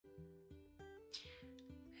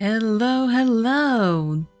Hello,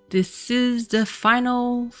 hello. This is the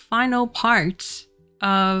final part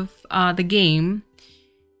of the game.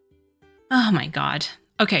 Oh my god.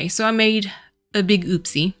 Okay, so I made a big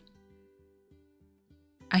oopsie.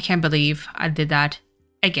 I can't believe I did that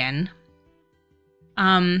again.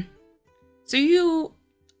 I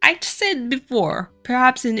said before,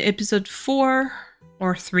 perhaps in episode 4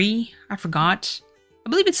 or 3, I forgot. I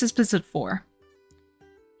believe it's episode 4.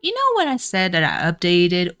 You know when I said that I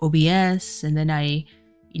updated OBS and then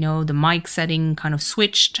the mic setting kind of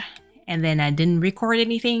switched and then I didn't record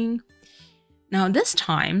anything? Now this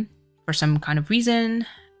time, for some kind of reason,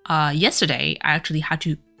 yesterday I actually had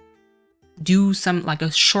to do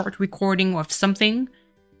a short recording of something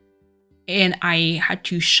and I had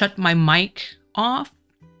to shut my mic off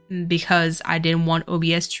because I didn't want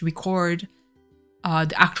OBS to record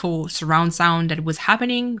the actual surround sound that was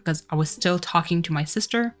happening because I was still talking to my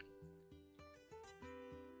sister.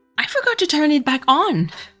 I forgot to turn it back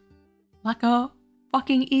on. Like a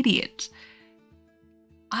fucking idiot.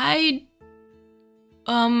 Editing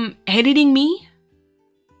me?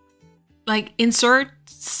 Like, insert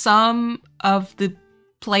some of the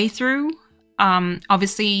playthrough.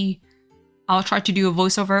 Obviously, I'll try to do a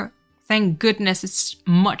voiceover. Thank goodness it's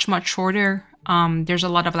much shorter. There's a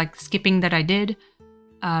lot of skipping that I did.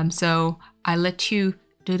 So I let you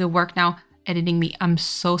do the work now, editing me. I'm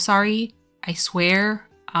so sorry. I swear.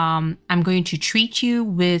 I'm going to treat you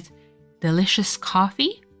with delicious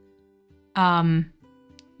coffee.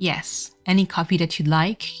 Yes, any coffee that you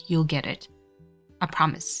like, you'll get it. I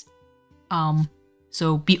promise.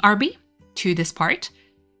 So BRB to this part.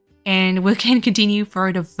 And we can continue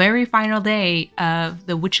for the very final day of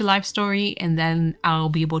the Witchy life story, and then I'll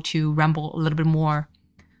be able to ramble a little bit more.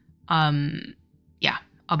 Yeah,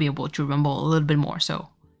 I'll be able to ramble a little bit more. So,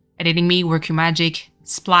 editing me, work your magic,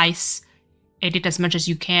 splice, edit as much as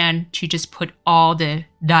you can to just put all the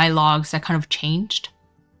dialogues that kind of changed.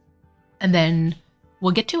 And then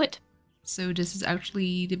we'll get to it. So this is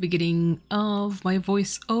actually the beginning of my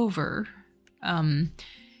voiceover.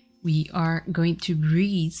 We are going to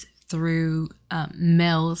breeze through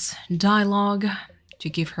Mel's dialogue to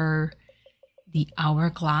give her the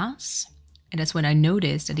hourglass. And that's when I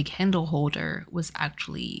noticed that the candle holder was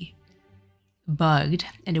actually bugged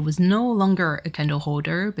and it was no longer a candle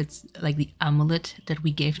holder, but it's like the amulet that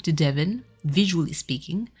we gave to Devin, visually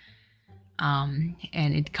speaking. And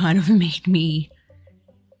it kind of made me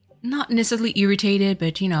not necessarily irritated,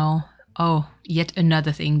 but oh, yet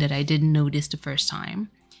another thing that I didn't notice the first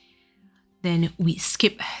time. Then we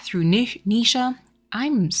skip through Nisha.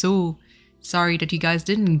 I'm so sorry that you guys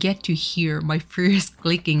didn't get to hear my first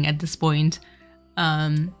clicking at this point.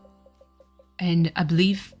 And I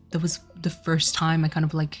believe that was the first time I kind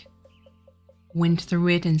of went through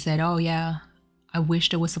it and said, oh yeah, I wish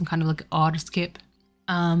there was some kind of auto skip.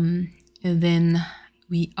 And then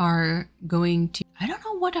we are going to, I don't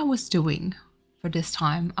know what I was doing for this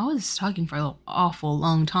time. I was talking for an awful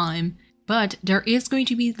long time. But there is going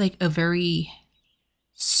to be a very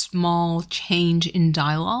small change in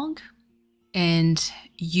dialogue. And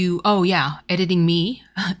oh yeah, editing me,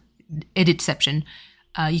 editception.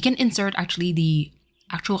 You can insert actually the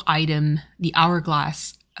actual item, the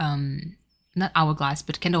hourglass, not hourglass,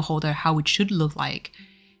 but candle holder, how it should look like.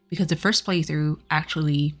 Because the first playthrough,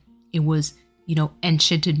 actually, it was,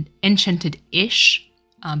 enchanted-ish,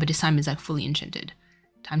 but this time it's fully enchanted.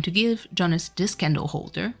 Time to give Jonas this candle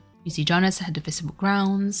holder. You see Jonas had the visible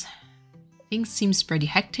grounds. Things seems pretty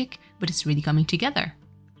hectic, but it's really coming together.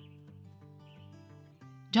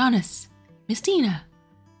 Jonas, Miss Tina,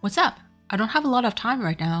 what's up? I don't have a lot of time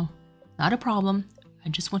right now. Not a problem. I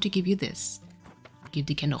just want to give you this. Give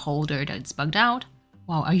the candle holder that's bugged out.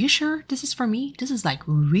 Wow, are you sure this is for me? This is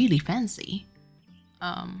really fancy.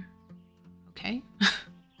 Okay.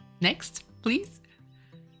 Next, please.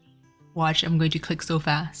 Watch, I'm going to click so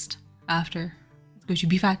fast. After. It's going to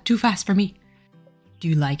be too fast for me. Do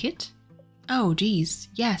you like it? Oh, geez.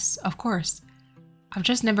 Yes, of course. I've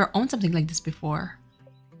just never owned something like this before.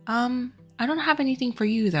 I don't have anything for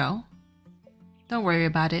you, though. Don't worry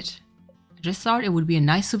about it. I just thought it would be a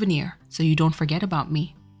nice souvenir, so you don't forget about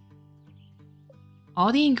me.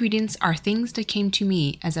 All the ingredients are things that came to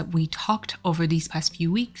me as we talked over these past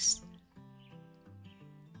few weeks.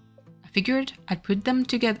 I figured I'd put them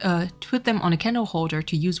together, put them on a candle holder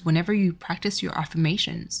to use whenever you practice your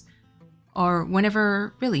affirmations, or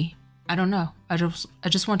whenever, really. I don't know. I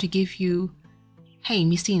just want to give you, hey,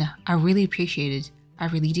 Miss Tina, I really appreciate it. I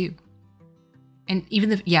really do. And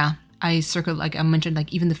even I circled, I mentioned,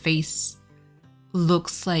 even the face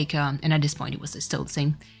looks and at this point it was still the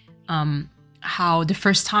same. How the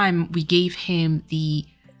first time we gave him the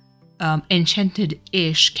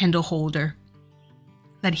enchanted-ish candle holder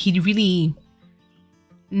that he really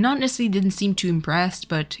not necessarily didn't seem too impressed,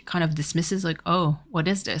 but kind of dismisses, like, oh, what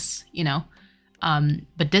is this, you know?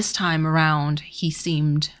 But this time around, he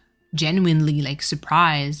seemed genuinely like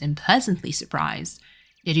surprised and pleasantly surprised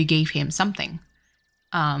that you gave him something.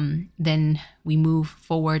 Then we move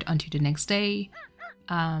forward onto the next day.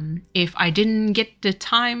 If I didn't get the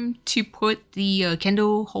time to put the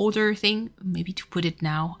candle holder thing, maybe to put it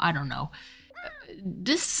now, I don't know.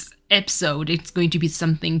 This episode, it's going to be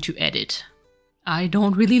something to edit. I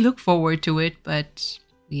don't really look forward to it, but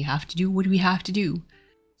we have to do what we have to do.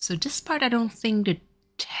 So this part, I don't think the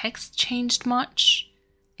text changed much.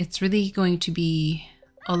 It's really going to be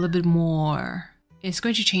a little bit more, it's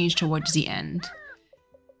going to change towards the end.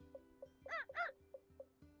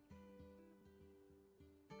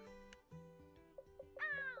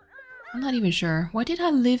 I'm not even sure. Why did I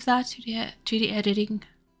leave that to the editing?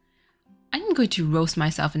 I'm going to roast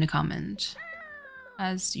myself in the comment,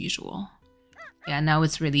 as usual. Yeah, now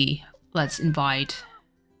it's really, let's invite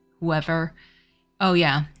whoever. Oh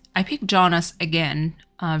yeah, I picked Jonas again,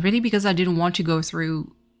 really because I didn't want to go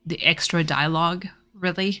through the extra dialogue,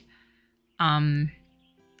 really. You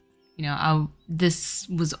know, this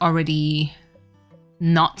was already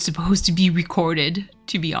not supposed to be recorded,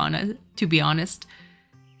 to be honest.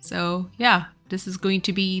 So yeah, this is going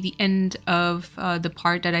to be the end of the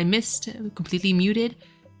part that I missed, completely muted.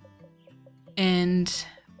 And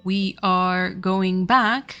we are going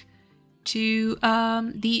back to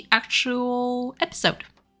the actual episode.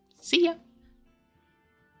 See ya.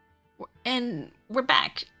 And we're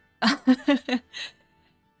back.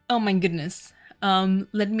 Oh my goodness.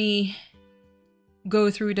 Let me go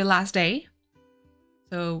through the last day.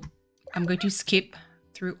 So I'm going to skip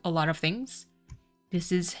through a lot of things.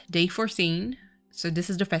 This is day 14. So this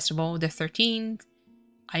is the festival, the 13th.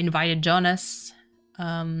 I invited Jonas.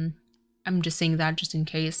 I'm just saying that just in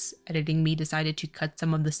case editing me decided to cut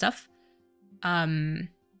some of the stuff. And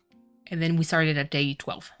then we started at day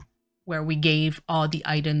 12, where we gave all the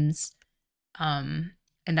items. And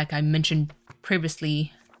like I mentioned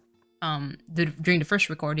previously, during the first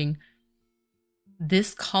recording,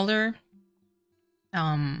 this color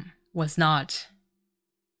was not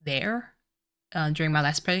there during my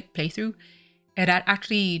last playthrough. And that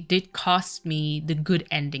actually did cost me the good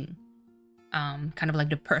ending. Kind of like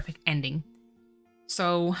the perfect ending.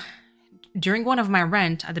 So during one of my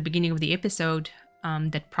rant at the beginning of the episode,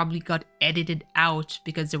 that probably got edited out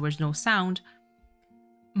because there was no sound,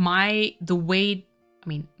 my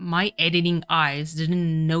editing eyes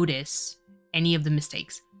didn't notice any of the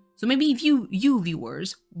mistakes. So maybe if you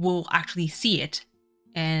viewers will actually see it,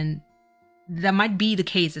 and that might be the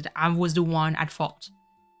case that I was the one at fault.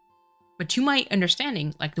 But to my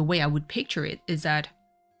understanding, like the way I would picture it is that,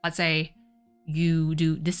 let's say you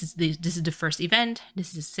do, this is the first event, this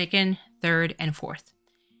is the second, third, and fourth.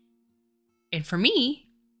 And for me,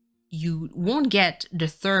 you won't get the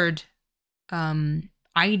third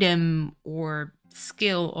item or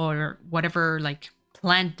skill or whatever like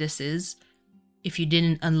plant this is if you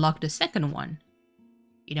didn't unlock the second one.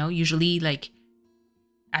 You know, usually like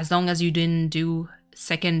as long as you didn't do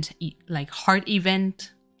second like heart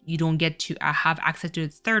event, you don't get to have access to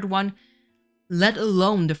the third one, let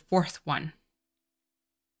alone the fourth one.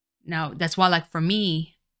 Now that's why, like, for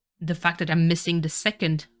me, the fact that I'm missing the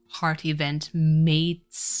second heart event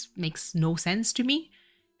makes no sense to me,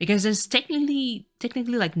 because there's technically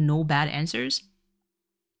like no bad answers.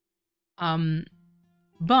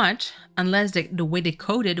 But unless the way they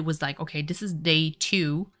coded was like, okay, this is day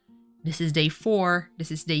 2, this is day 4,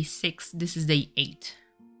 this is day 6, this is day 8,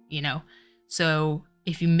 you know. So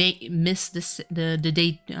if you miss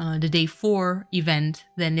the day 4 event,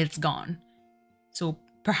 then it's gone. So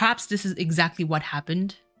perhaps this is exactly what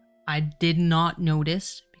happened. I did not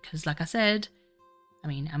notice because, like I said, I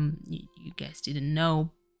mean, you guys didn't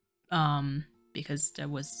know, because there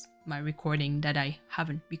was my recording that I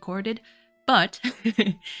haven't recorded. But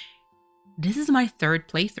this is my third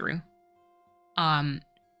playthrough. And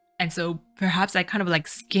so perhaps I kind of like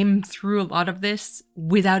skimmed through a lot of this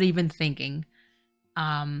without even thinking.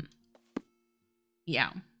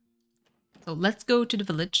 Yeah. So let's go to the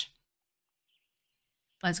village.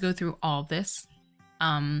 Let's go through all of this.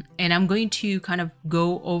 And I'm going to kind of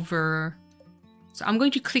go over. So I'm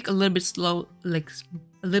going to click a little bit slow, like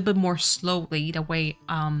a little bit more slowly. That way,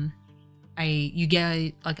 I'll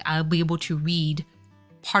be able to read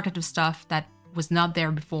part of the stuff that was not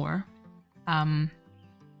there before.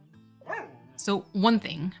 So one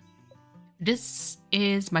thing, this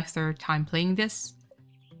is my third time playing this.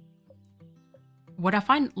 What I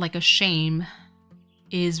find like a shame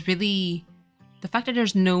is really the fact that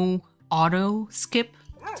there's no auto skip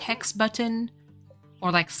text button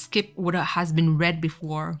or like skip what has been read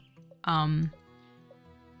before. The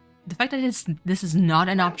fact that this is not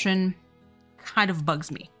an option kind of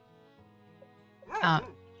bugs me.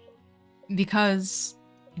 Because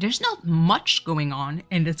there's not much going on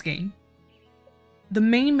in this game. The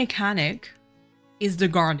main mechanic is the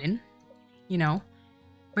garden, you know,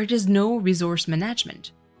 where there's no resource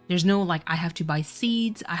management. There's no like, I have to buy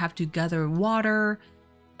seeds, I have to gather water.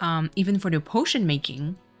 Even for the potion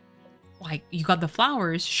making, like you got the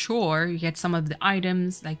flowers, sure, you get some of the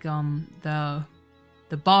items like the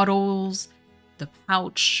bottles, the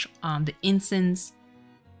pouch, the incense,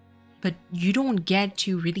 but you don't get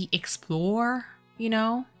to really explore, you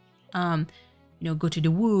know, go to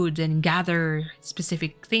the woods and gather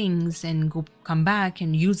specific things and come back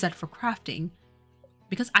and use that for crafting.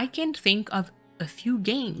 Because I can't think of a few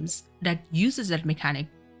games that uses that mechanic.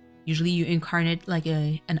 Usually you incarnate like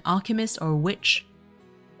an alchemist or a witch,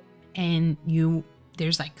 and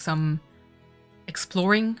there's like some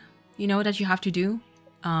exploring, you know, that you have to do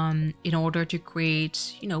in order to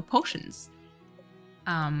create, you know, potions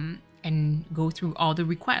and go through all the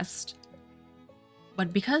requests.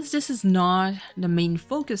 But because this is not the main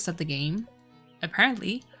focus of the game,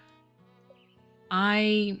 apparently,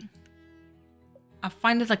 I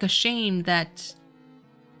find it like a shame that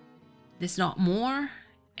there's not more,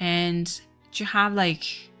 and to have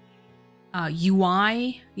like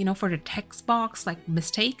UI, you know, for the text box, like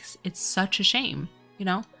mistakes, it's such a shame, you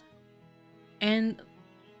know? And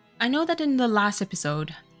I know that in the last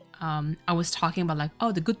episode, I was talking about like,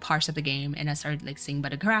 oh, the good parts of the game, and I started like saying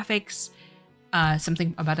about the graphics,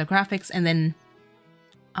 something about the graphics, and then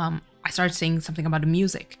I started saying something about the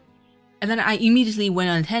music. And then I immediately went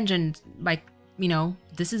on a tangent, like, you know,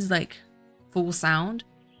 this is like full sound.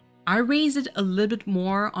 I raised it a little bit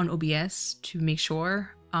more on OBS to make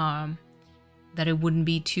sure that it wouldn't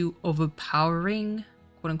be too overpowering,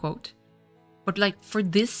 quote unquote. But like for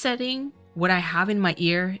this setting, what I have in my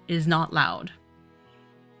ear is not loud.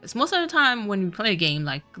 Because most of the time when you play a game,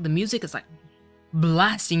 like the music is like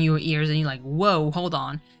blasting your ears and you're like, whoa, hold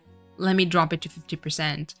on. Let me drop it to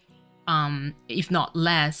 50%. If not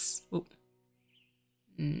less. Oh,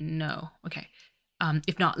 no, okay.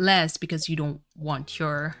 If not less, because you don't want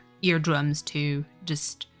your eardrums to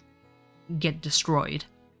just get destroyed.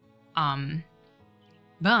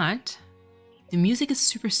 But the music is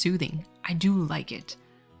super soothing. I do like it.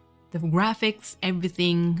 The graphics,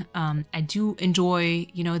 everything. I do enjoy,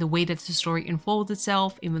 you know, the way that the story unfolds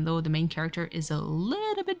itself, even though the main character is a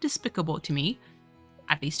little bit despicable to me,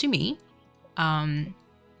 at least to me. I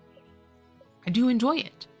do enjoy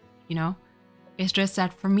it, you know. It's just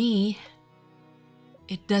that for me,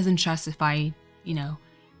 it doesn't justify, you know,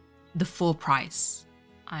 the full price.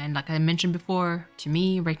 And like I mentioned before, to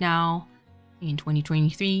me right now, in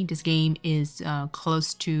 2023, this game is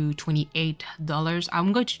close to $28.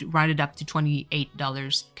 I'm going to round it up to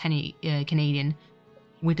 $28 Canadian,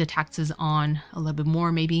 with the taxes on a little bit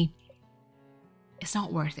more maybe. It's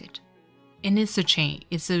not worth it. And it's a shame.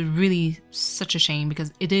 It's a really such a shame,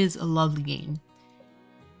 because it is a lovely game.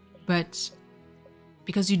 But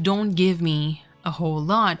because you don't give me a whole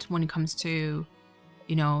lot when it comes to,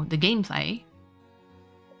 you know, the gameplay,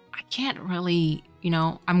 I can't really, you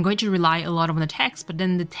know, I'm going to rely a lot on the text, but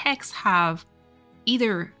then the texts have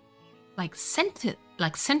either like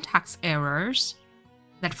syntax errors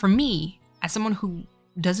that for me, as someone who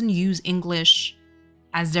doesn't use English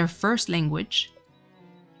as their first language,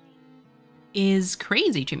 is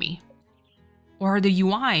crazy to me. Or the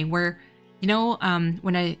UI where, you know,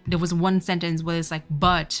 there was one sentence where it's like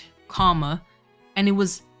but, comma, and it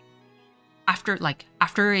was after a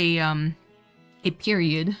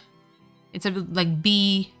period, instead of like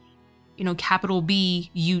B, you know, capital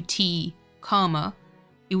B, U-T, comma,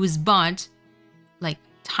 it was but, like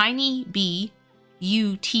tiny B,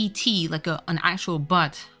 U-T-T, like an actual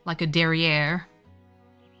but, like a derriere,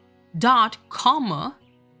 dot, comma.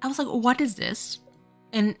 I was like, what is this?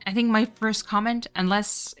 And I think my first comment,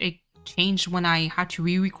 unless it changed when I had to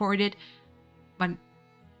re-record it, but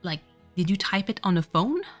like, did you type it on the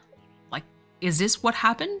phone? Like, is this what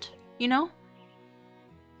happened? You know?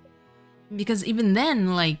 Because even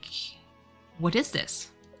then, like, what is this?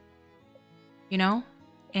 You know?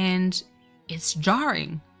 And it's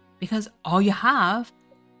jarring, because all you have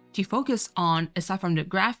to focus on, aside from the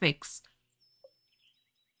graphics,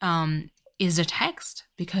 is the text,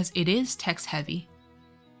 because it is text heavy.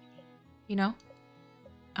 You know?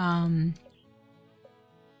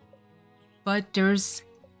 But there's,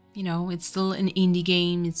 you know, it's still an indie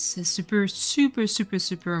game. It's a super, super, super,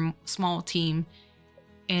 super small team.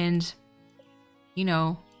 And, you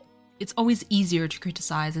know, it's always easier to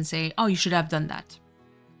criticize and say, oh, you should have done that.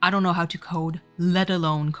 I don't know how to code, let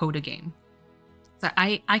alone code a game. So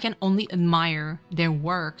I can only admire their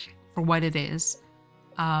work for what it is.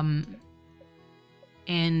 And,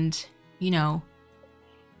 you know,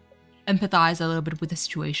 empathize a little bit with the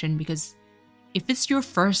situation, because if it's your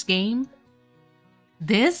first game,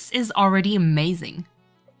 this is already amazing,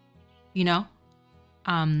 you know?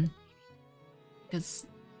 Because,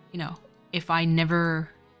 you know, if I never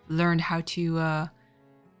learned how to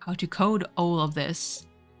code all of this,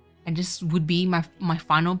 and this would be my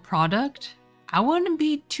final product, I wouldn't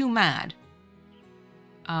be too mad.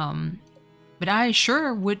 But I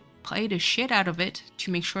sure would play the shit out of it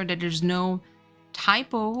to make sure that there's no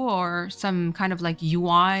typo or some kind of like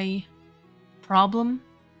UI problem.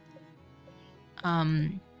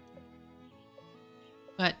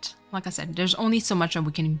 But like I said, there's only so much that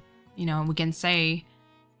we can, you know, we can say,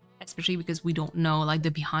 especially because we don't know like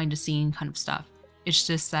the behind the scene kind of stuff. It's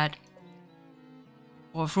just that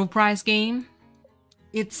for a full price game,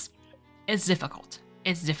 it's difficult.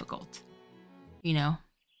 It's difficult, you know.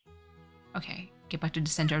 Okay, get back to the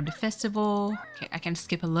center of the festival. Okay, I can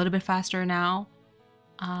skip a little bit faster now.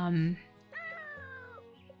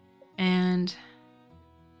 And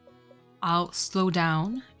I'll slow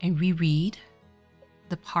down and reread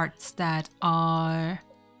the parts that are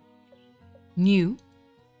new.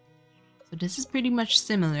 So this is pretty much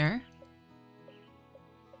similar.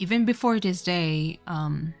 Even before this day,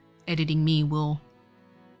 editing me will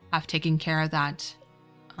have taken care of that.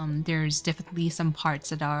 There's definitely some parts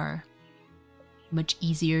that are much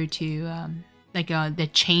easier to, that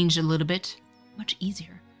changed a little bit. Much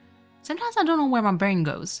easier. Sometimes I don't know where my brain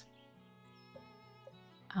goes.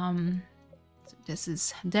 So this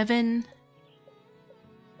is Devin.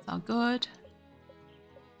 It's all good.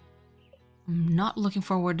 I'm not looking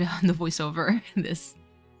forward to the voiceover in this.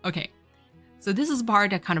 Okay, so this is the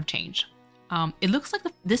part that kind of changed. It looks like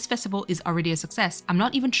this festival is already a success. I'm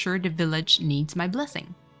not even sure the village needs my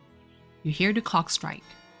blessing. You hear the clock strike.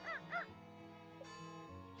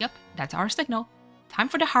 Yep, that's our signal. Time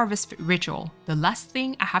for the harvest ritual, the last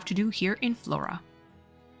thing I have to do here in Flora.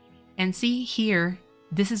 And see here,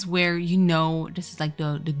 this is where you know this is like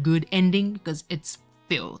the good ending, because it's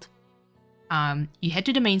filled. You head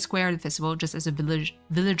to the main square of the festival just as the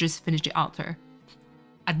villagers finish the altar.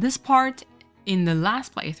 At this part, in the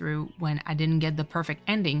last playthrough, when I didn't get the perfect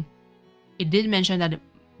ending, it did mention that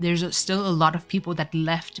there's still a lot of people that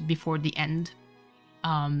left before the end.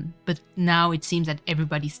 But now it seems that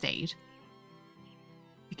everybody stayed.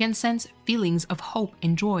 You can sense feelings of hope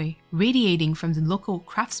and joy radiating from the local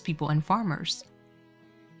craftspeople and farmers.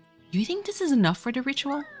 Do you think this is enough for the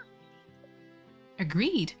ritual?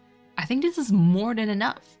 Agreed. I think this is more than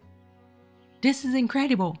enough. This is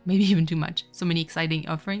incredible. Maybe even too much. So many exciting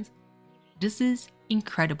offerings. This is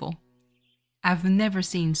incredible. I've never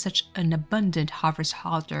seen such an abundant harvest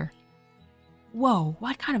altar. Whoa,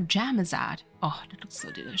 what kind of jam is that? Oh, that looks so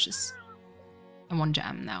delicious. I want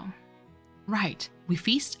jam now. Right, we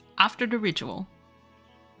feast after the ritual.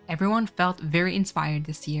 Everyone felt very inspired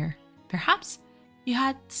this year. Perhaps you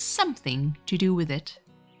had something to do with it.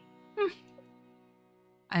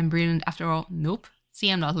 I'm brilliant after all. Nope. See,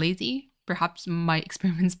 I'm not lazy. Perhaps my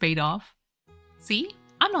experiments paid off. See,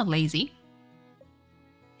 I'm not lazy.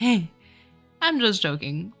 Hey, I'm just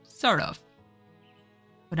joking. Sort of.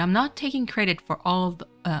 But I'm not taking credit for all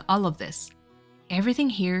of this. Everything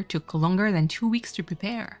here took longer than 2 weeks to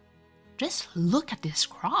prepare. Just look at these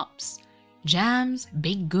crops. Jams,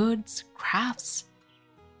 baked goods, crafts.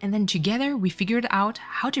 And then together we figured out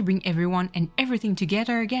how to bring everyone and everything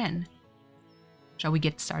together again. Shall we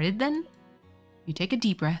get started then? You take a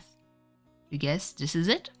deep breath. You guess this is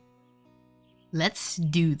it? Let's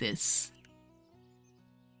do this.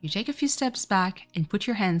 You take a few steps back and put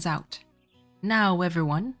your hands out. Now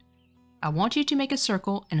everyone, I want you to make a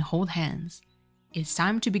circle and hold hands. It's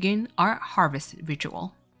time to begin our harvest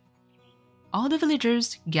ritual. All the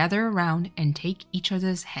villagers gather around and take each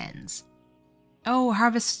other's hands. Oh,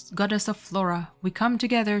 harvest goddess of Flora, we come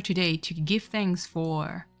together today to give thanks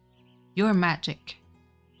for your magic.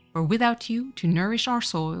 For without you to nourish our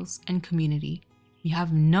soils and community, we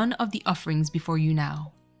have none of the offerings before you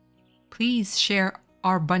now. Please share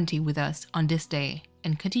our bounty with us on this day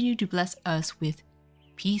and continue to bless us with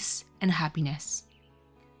peace and happiness.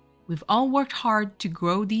 We've all worked hard to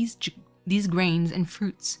grow these grains and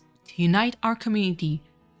fruits to unite our community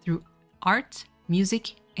through art,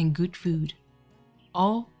 music, and good food.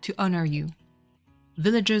 All to honor you.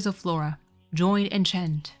 Villagers of Flora, join and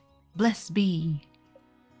chant, blessed be.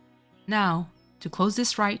 Now, to close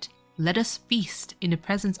this rite, let us feast in the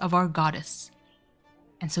presence of our goddess.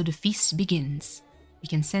 And so the feast begins. We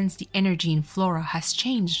can sense the energy in Flora has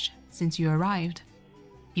changed since you arrived.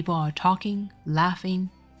 People are talking, laughing,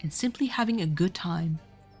 and simply having a good time.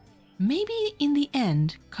 Maybe in the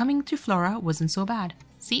end, coming to Flora wasn't so bad.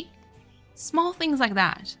 See? Small things like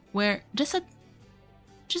that, where just a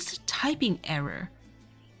typing error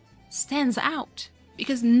stands out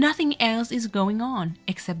because nothing else is going on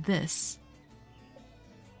except this.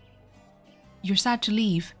 You're sad to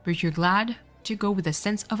leave, but you're glad to go with a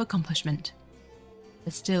sense of accomplishment.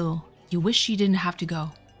 But still, you wish you didn't have to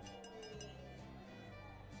go.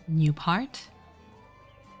 New part?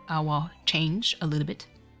 Well, change a little bit.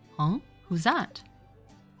 Huh? Who's that?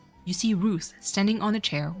 You see Ruth standing on a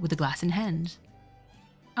chair with a glass in hand.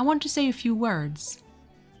 I want to say a few words.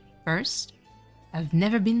 First, I've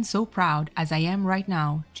never been so proud as I am right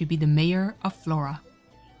now to be the mayor of Flora.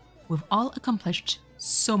 We've all accomplished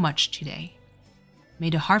so much today. May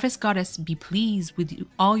the harvest goddess be pleased with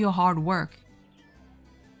all your hard work.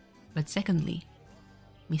 But secondly,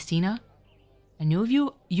 Messina, I know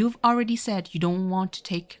you've already said you don't want to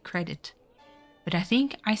take credit, but I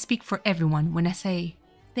think I speak for everyone when I say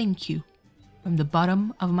thank you from the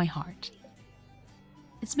bottom of my heart.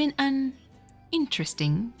 It's been an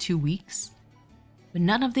interesting 2 weeks, but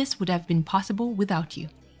none of this would have been possible without you.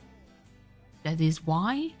 That is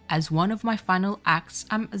why, as one of my final acts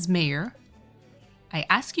as mayor, I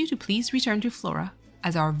ask you to please return to Flora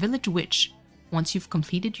as our village witch once you've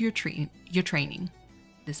completed your training.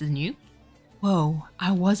 This is new? Whoa,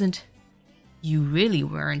 I wasn't. You really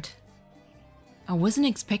weren't. I wasn't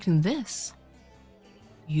expecting this.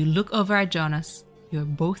 You look over at Jonas. You're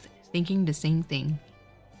both thinking the same thing.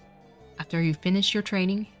 After you finish your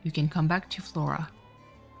training, you can come back to Flora.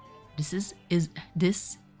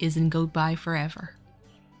 This isn't goodbye forever.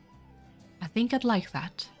 I think I'd like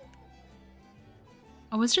that.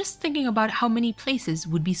 I was just thinking about how many places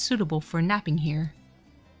would be suitable for napping here.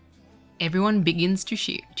 Everyone begins to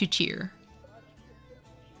cheer.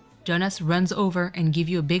 Jonas runs over and gives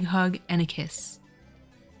you a big hug and a kiss.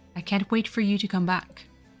 I can't wait for you to come back.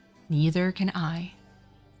 Neither can I.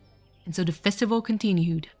 And so the festival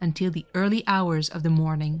continued until the early hours of the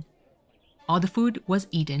morning. All the food was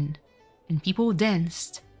eaten, and people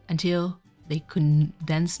danced until they couldn't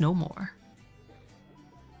dance no more.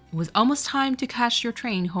 It was almost time to catch your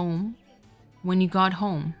train home when you got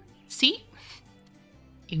home. See?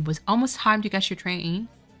 It was almost time to catch your train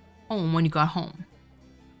home when you got home.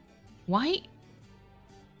 Why?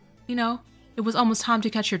 It was almost time to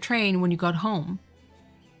catch your train when you got home.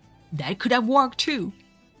 That could have worked too.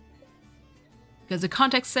 Because the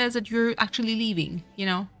context says that you're actually leaving,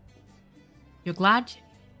 You're glad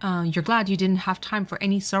you didn't have time for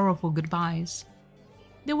any sorrowful goodbyes.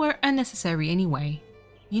 They were unnecessary anyway.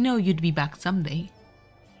 You'd be back someday.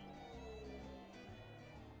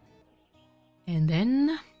 And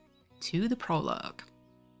then to the prologue.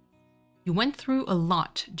 You went through a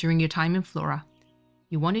lot during your time in Flora.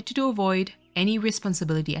 You wanted to avoid any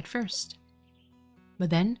responsibility at first.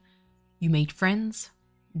 But then you made friends,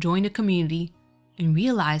 joined a community, and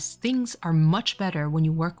realized things are much better when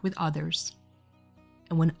you work with others.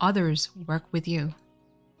 And when others work with you.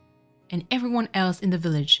 And everyone else in the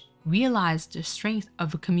village realized the strength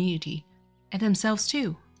of a community and themselves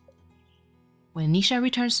too. When Nisha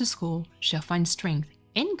returns to school, she'll find strength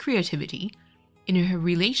and creativity in her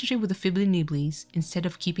relationship with the Fibbly Nibblies instead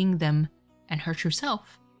of keeping them and her true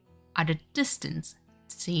self at a distance.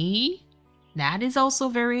 See? That is also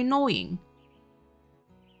very annoying.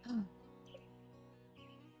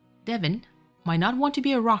 Devin might not want to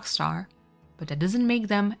be a rock star, but that doesn't make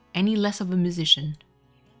them any less of a musician.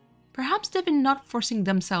 Perhaps Devin not forcing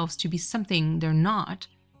themselves to be something they're not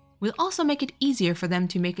will also make it easier for them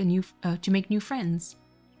to make new friends.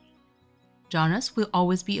 Jonas will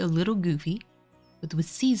always be a little goofy, but with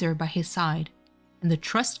Caesar by his side and the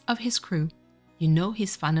trust of his crew,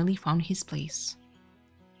 he's finally found his place.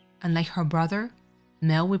 Unlike her brother,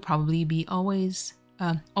 Mel will probably be always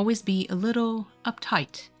be a little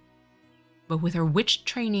uptight. But with her witch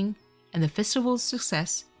training and the festival's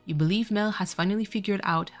success, you believe Mel has finally figured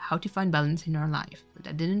out how to find balance in her life. But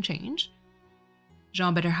that didn't change.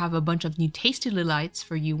 Jean better have a bunch of new tasty delights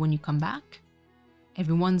for you when you come back.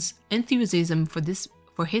 Everyone's enthusiasm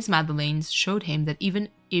for his Madeleines showed him that even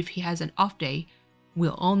if he has an off day,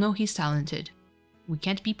 we'll all know he's talented. We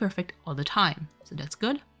can't be perfect all the time, so that's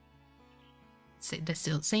good. That's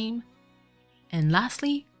still the same. And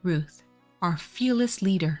lastly, Ruth, our fearless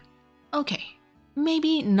leader. Okay,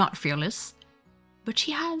 maybe not fearless, but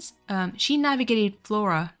she navigated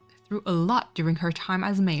Flora through a lot during her time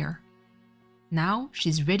as mayor. Now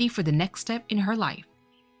she's ready for the next step in her life.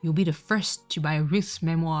 You'll be the first to buy Ruth's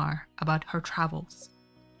memoir about her travels.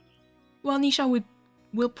 Well, Nisha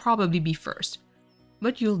will probably be first,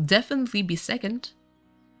 but you'll definitely be second.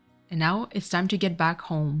 And now it's time to get back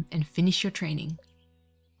home and finish your training.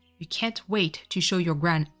 You can't wait to show your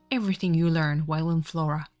gran everything you learned while in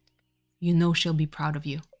Flora. You know she'll be proud of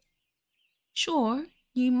you. Sure,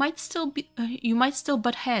 you might still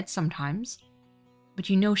butt heads sometimes, but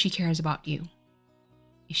you know she cares about you.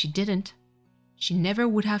 If she didn't, she never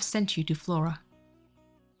would have sent you to Flora.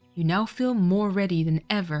 You now feel more ready than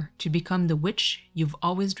ever to become the witch you've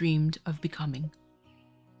always dreamed of becoming.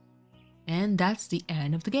 And that's the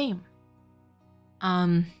end of the game.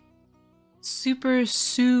 Super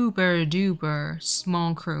duper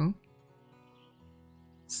small crew.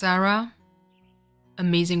 Sarah,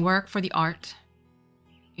 amazing work for the art.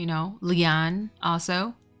 You know, Leanne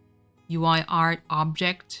also, UI art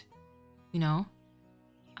object, you know.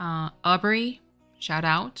 Aubrey, shout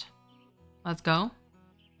out. Let's go.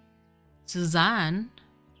 Suzanne,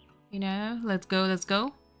 you know, let's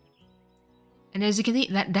go. And as you can see,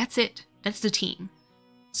 that's it. That's the team.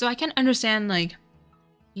 So I can understand, like,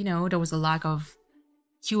 you know, there was a lack of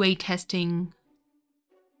QA testing,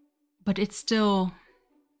 but it's still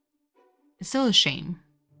a shame.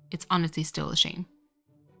 It's honestly still a shame.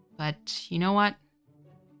 But you know what?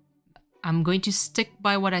 I'm going to stick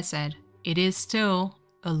by what I said. It is still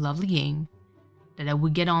a lovely game that I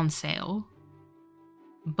would get on sale.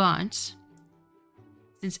 But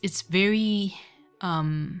since it's very,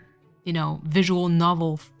 you know, visual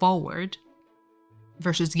novel forward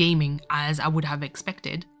versus gaming as I would have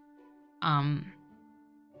expected,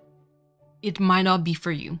 it might not be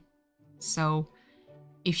for you. So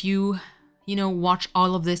if you know, watch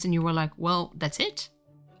all of this and you were like, well, that's it.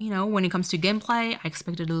 You know, when it comes to gameplay, I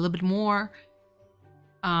expected a little bit more.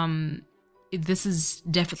 This is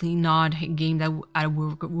definitely not a game that I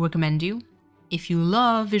would recommend you. If you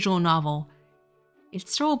love visual novel,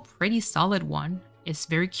 it's still a pretty solid one. It's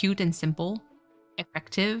very cute and simple,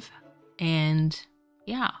 effective, and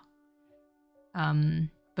yeah.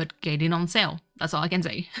 But get it on sale. That's all I can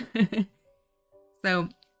say. So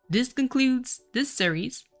this concludes this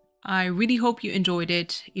series. I really hope you enjoyed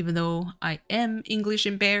it, even though I am English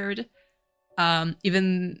impaired.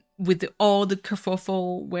 Even with all the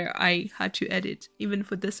kerfuffle where I had to edit, even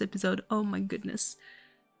for this episode. Oh my goodness.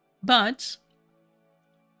 But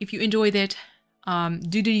if you enjoyed it,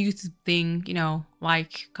 do the YouTube thing, you know,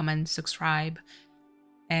 like, comment, subscribe,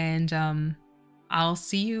 and I'll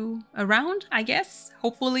see you around, I guess.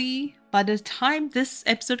 Hopefully, by the time this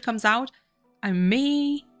episode comes out, I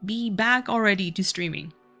may be back already to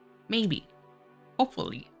streaming. Maybe.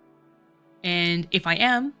 Hopefully. And if I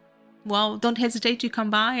am, well, don't hesitate to come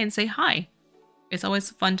by and say hi. It's always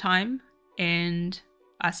a fun time, and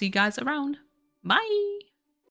I'll see you guys around. Bye!